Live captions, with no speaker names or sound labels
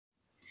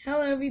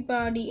Hello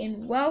everybody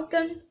and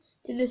welcome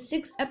to the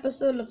 6th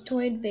episode of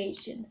Toy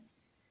Invasion.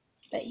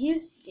 But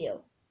here's the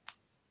deal.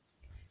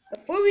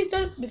 Before we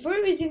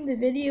resume the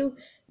video,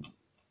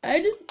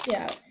 I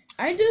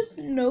just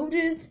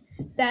noticed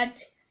that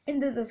in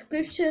the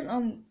description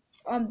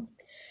on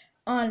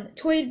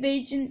Toy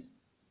Invasion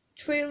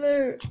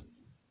trailer,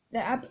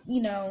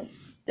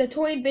 the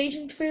Toy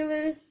Invasion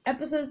trailer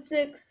episode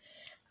 6,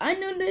 I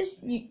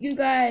noticed you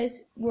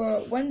guys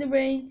were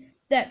wondering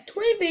that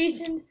Toy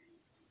Invasion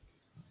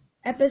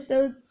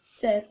episode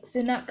 6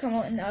 did not come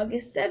out on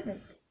August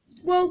 7th.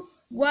 Well,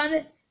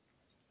 one,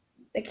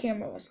 the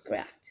camera was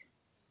cracked.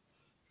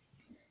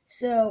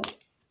 So,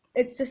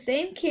 it's the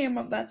same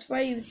camera, that's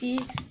why you see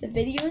the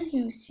video on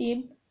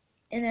YouTube,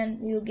 and then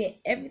we'll get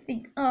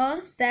everything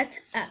all set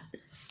up.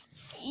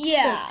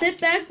 Yeah. So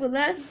sit back,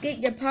 relax, get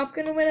your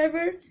popcorn or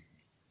whatever,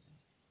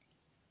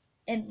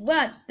 and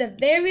watch the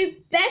very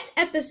best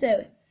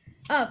episode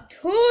of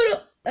Toy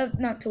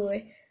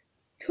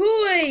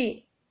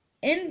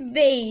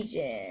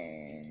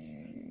Invasion.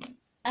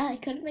 I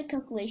couldn't make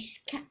calculations.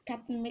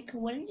 Captain America,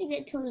 where did you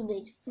get Toy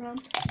Invasion from?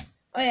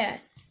 Oh yeah,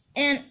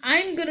 and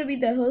I'm gonna be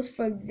the host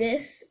for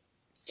this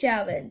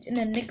challenge, and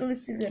then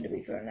Nicholas is gonna be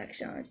for the next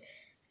challenge.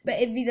 But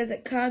if he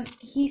doesn't come,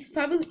 he's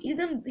on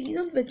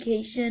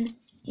vacation.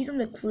 He's on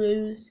the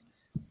cruise.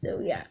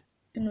 So yeah.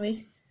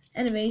 Anyways,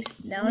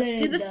 now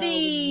let's do the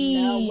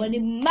theme. No, what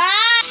am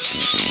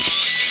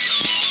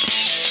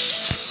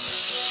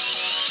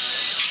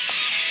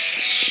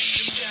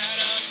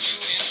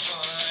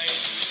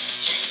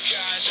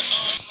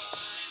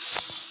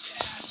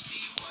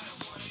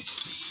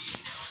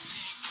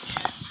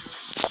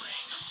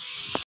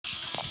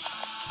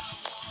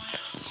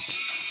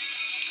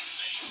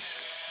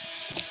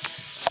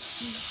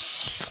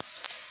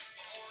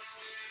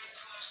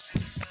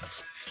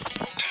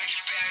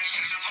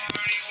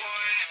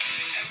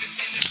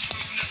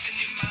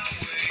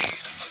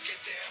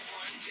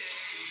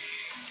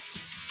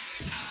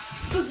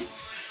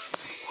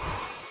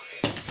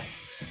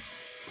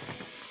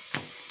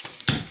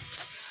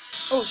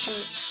Oh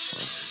shoot.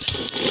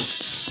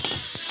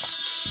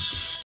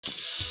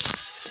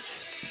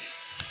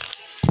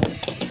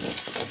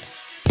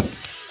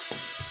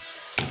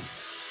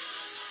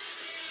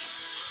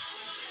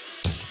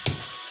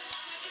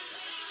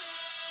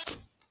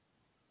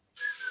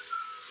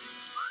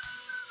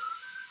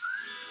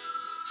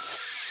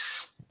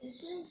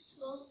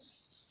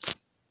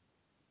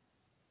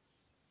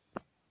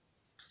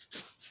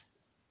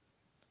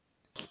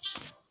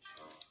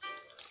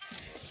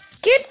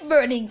 Good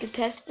morning,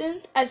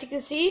 contestants. As you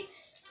can see,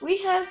 we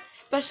have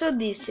special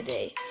news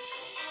today.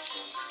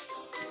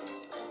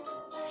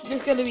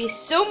 There's going to be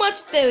so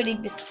much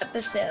voting this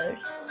episode.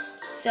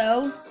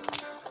 So,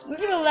 we're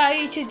going to allow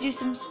you to do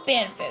some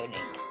spam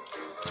voting.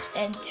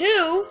 And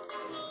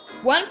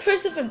one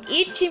person from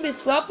each team is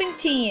swapping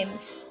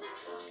teams.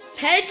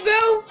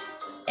 Pedro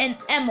and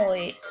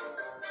Emily.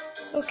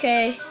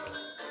 Okay.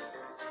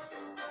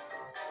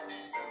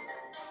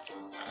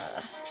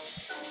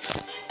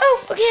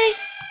 Okay.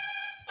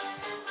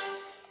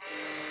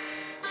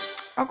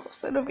 I'll go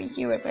sit over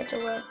here with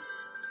Pedro.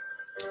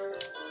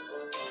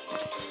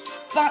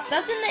 But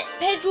that's in it,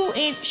 Pedro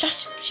and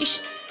shush.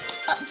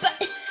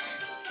 But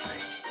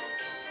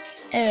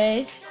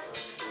anyways,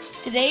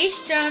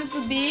 today's challenge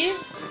will be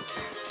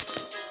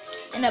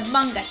an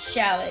Among Us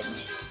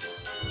challenge.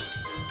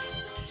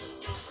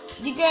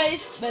 You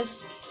guys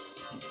must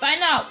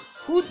find out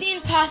who the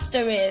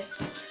imposter is.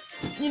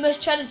 You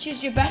must try to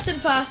choose your best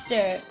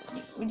imposter.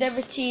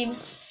 Whichever team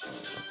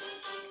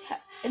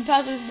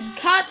imposter has been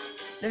cut,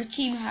 their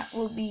team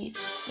will be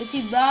the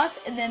team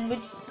lost, and then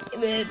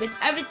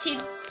whichever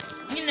team,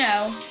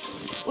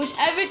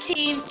 whichever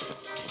team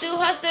still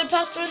has the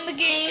imposter in the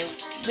game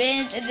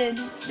wins, and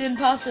then the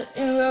imposter,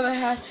 whoever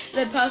has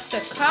the imposter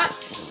cut,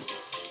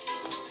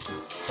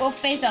 will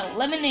face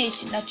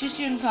elimination. Now choose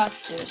your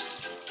imposters.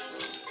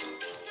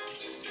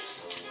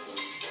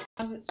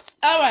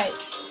 Alright,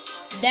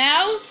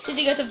 now since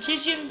you guys have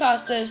choose your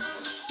imposters,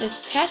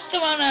 there's tests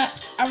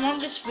around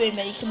this room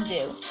that you can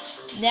do.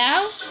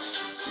 Now,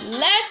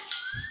 let's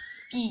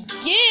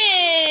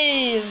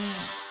begin!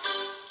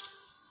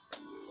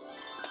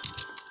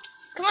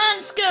 Come on,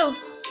 let's go!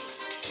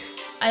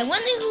 I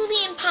wonder who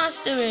the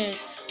imposter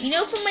is. You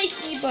know from my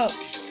team book.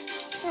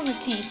 From the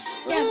team.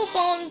 Yeah. We'll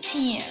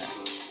volunteer.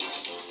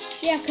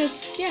 Yeah,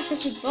 cause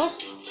we're boss.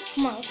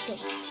 Come on, let's go.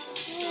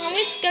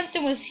 If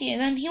Gunther was here,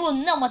 then he will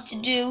know what to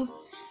do.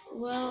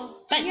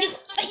 Well, but you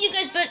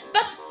guys but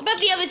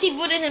the other team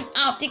voted him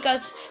out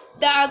because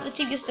the other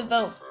team gets to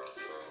vote.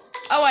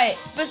 Alright,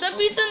 for some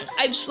reason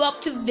I've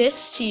swapped to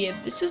this team.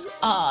 This is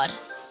odd.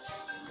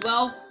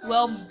 Well,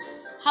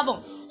 how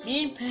about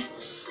me?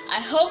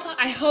 I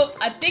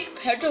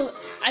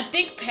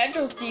think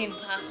Pedro's the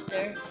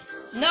imposter.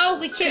 No,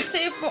 we can't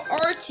say it for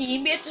our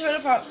team. We have to try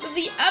it for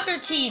the other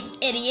team,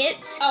 idiot.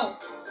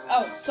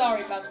 Oh,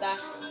 sorry about that.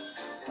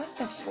 What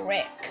the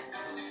frick?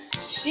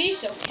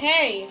 She's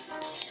okay.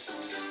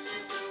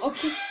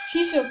 Okay,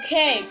 he's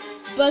okay.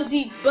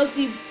 Buzzy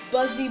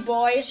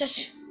boy.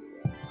 Shush.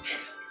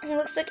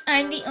 looks like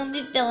I'm the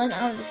only villain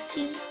on this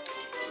team.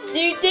 Do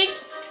you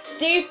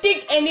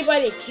think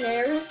anybody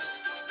cares?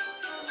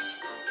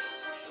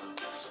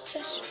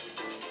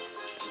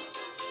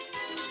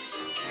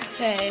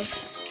 Okay.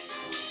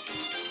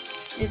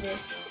 Let's do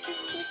this.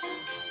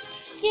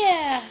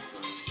 Yeah.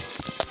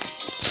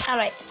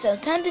 Alright, so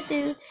time to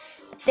do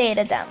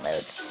data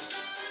download.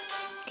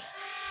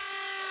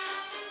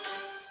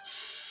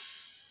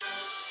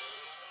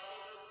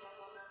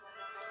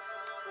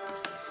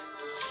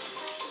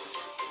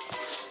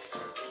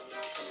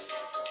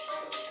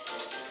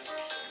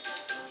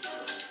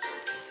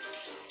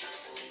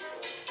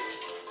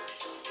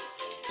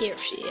 Here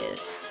she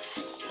is.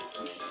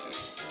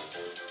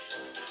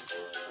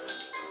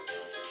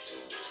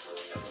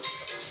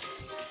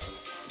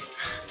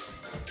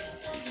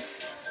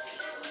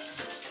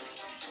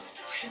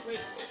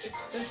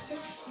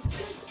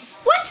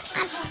 What?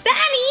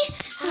 Fanny!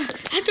 I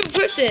have to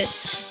put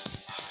this.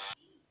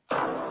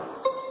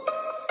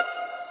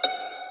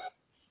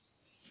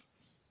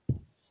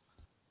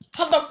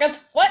 Hold on,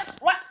 guys. What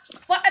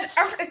on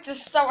earth is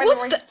this so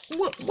annoying?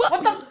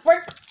 What the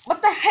frick?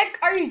 What the heck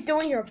are you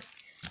doing here?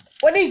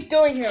 What are you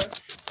doing here?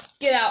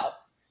 Get out.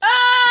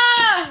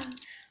 Ah!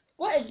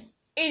 What an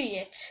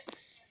idiot.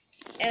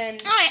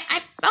 And Alright, I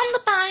found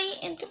the body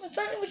and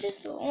Gmazzani was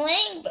just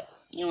laying, but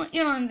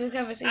you're on this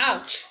conversation.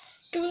 ouch.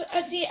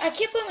 I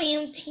can't put my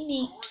own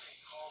teammates.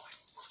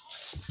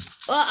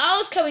 Well, I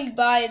was coming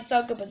by and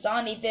saw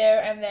Gmazzani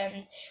there, and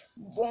then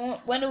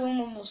Wonder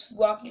Woman was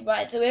walking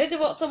by, so we have to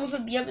vote someone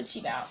from the other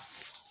team out.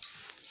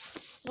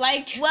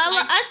 Well,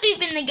 us we've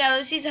been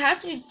together, so it has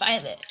to be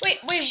Violet. Wait,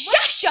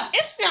 Shush up!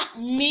 it's not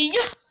me.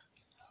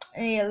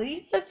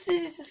 Really? That's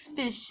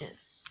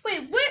suspicious.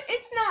 Wait, what?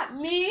 It's not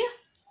me.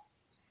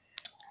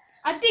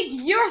 I think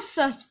you're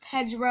sus,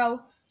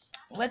 Pedro.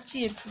 Let's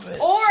see if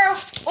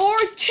Or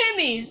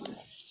Timmy.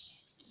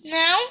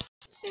 Now?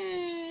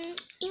 Even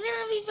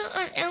if we vote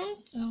our own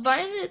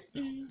Violet,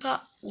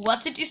 but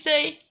what did you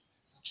say?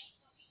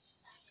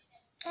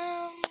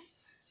 I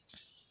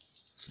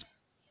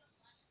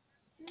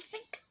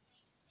think.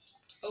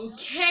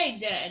 Okay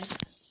then.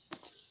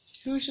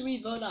 Who should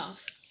we vote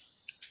off?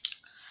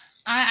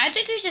 I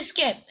think we should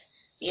skip.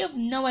 We have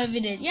no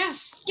evidence. Yeah,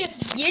 skip.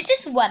 You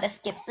just want to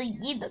skip, so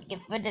you don't get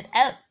voted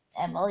out,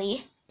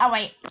 Emily. Oh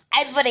wait,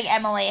 I'm voting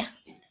Emily.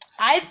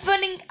 I'm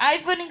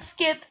voting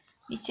skip.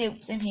 Me too.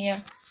 Same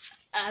here.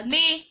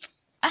 Me.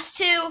 Us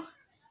too.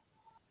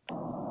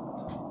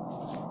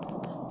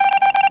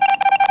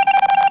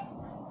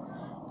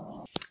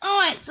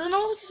 Alright, so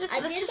now let's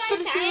just put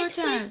it 2 more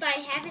times. But I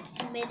haven't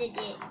submitted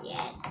it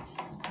yet.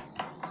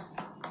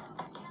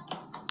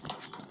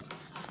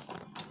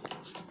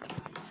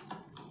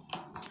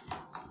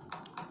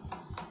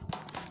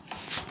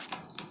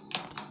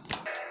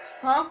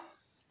 Huh?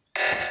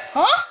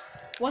 Huh?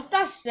 What's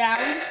that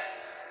sound?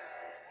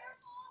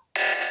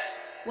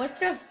 What's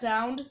that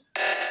sound?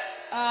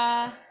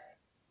 Huh?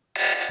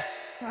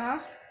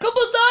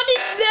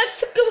 Gmazzani's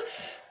next to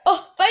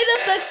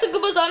Violet next to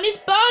Gmazzani's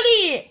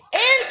body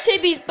and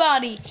Timmy's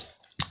body.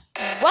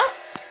 What?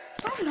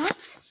 I'm not.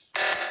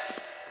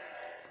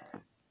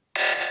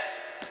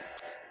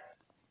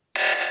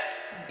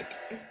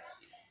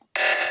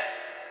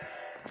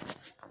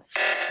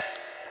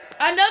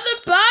 Another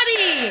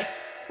body.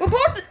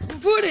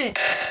 Report it.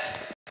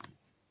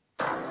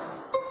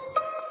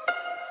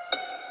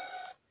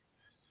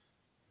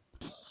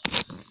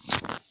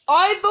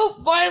 I vote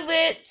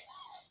Violet.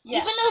 Yeah.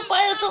 Even though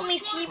Violet told me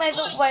team, I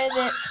vote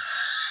Violet.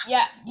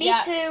 Yeah. Me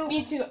too.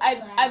 Me too.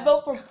 I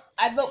vote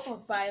for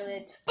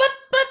Violet. But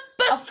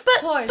Of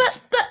course.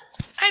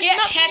 I'm Get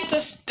not. hacked to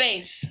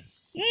space.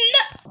 No.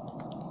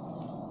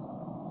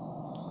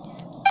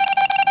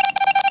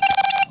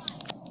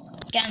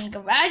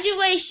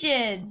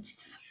 Congratulations!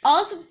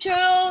 Awesome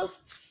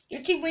turtles,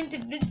 your team wins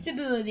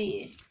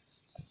invincibility.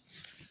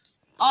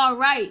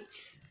 Alright.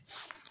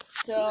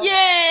 So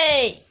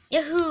Yay!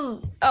 Yahoo!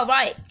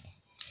 Alright.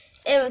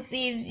 It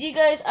leaves you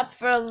guys up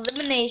for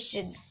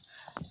elimination.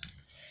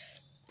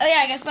 Oh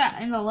yeah, guess what?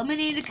 And the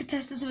eliminated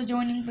contestants are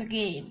joining the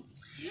game.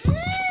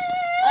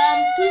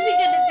 Who's it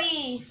gonna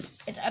be?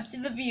 It's up to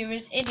the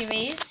viewers.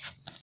 Anyways,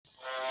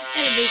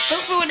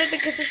 vote for one of the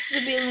contestants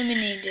to be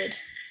eliminated.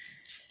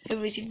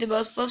 Whoever received the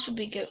most votes will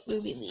be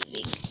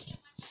leaving.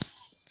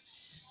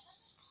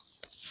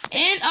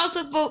 And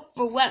also vote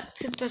for what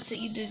contestant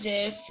you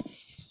deserve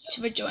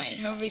to rejoin.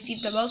 Whoever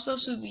received the most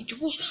votes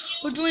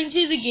will joining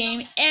to the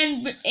game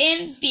and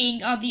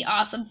being on the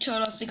awesome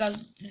turtles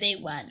because they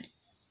won.